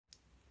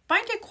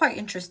quite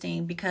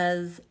interesting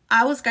because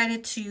I was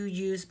guided to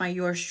use my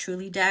Yours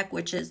Truly deck,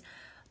 which is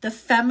the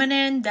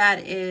feminine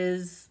that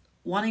is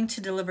wanting to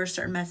deliver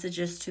certain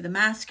messages to the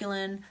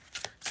masculine.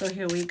 So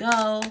here we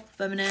go,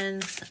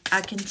 feminines.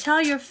 I can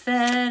tell you're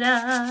fed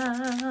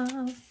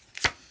up.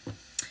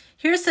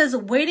 Here it says,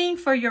 waiting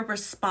for your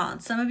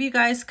response. Some of you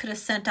guys could have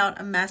sent out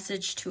a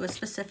message to a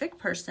specific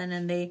person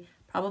and they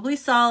probably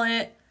saw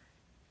it,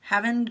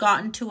 haven't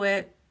gotten to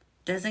it,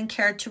 doesn't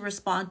care to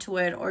respond to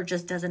it, or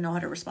just doesn't know how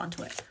to respond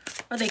to it.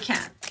 Or they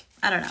can't.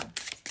 I don't know.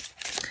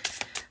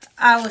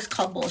 I always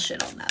call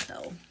bullshit on that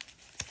though.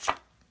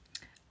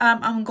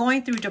 I'm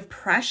going through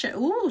depression.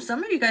 Ooh,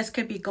 some of you guys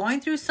could be going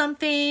through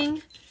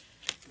something.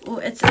 Ooh,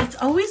 it's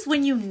always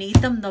when you need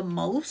them the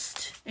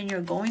most and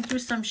you're going through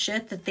some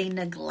shit that they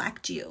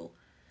neglect you.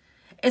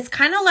 It's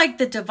kind of like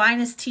the divine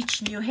is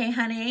teaching you, hey,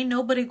 honey, ain't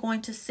nobody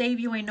going to save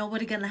you. Ain't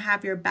nobody going to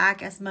have your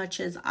back as much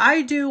as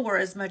I do or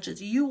as much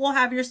as you will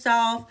have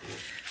yourself.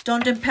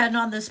 Don't depend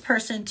on this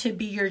person to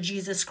be your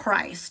Jesus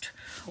Christ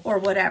or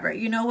whatever.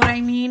 You know what I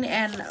mean?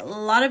 And a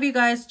lot of you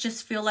guys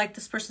just feel like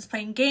this person's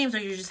playing games or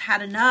you just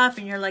had enough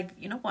and you're like,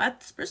 you know what?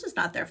 This person's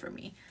not there for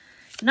me.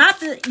 Not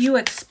that you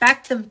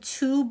expect them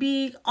to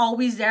be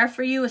always there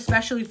for you,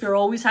 especially if you're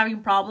always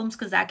having problems,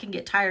 because that can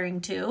get tiring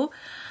too.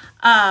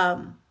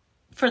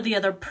 For the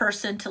other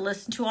person to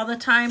listen to all the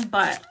time,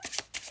 but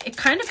it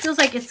kind of feels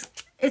like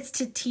it's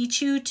to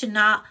teach you to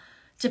not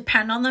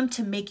depend on them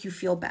to make you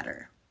feel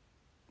better,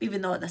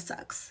 even though this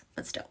sucks,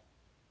 but still.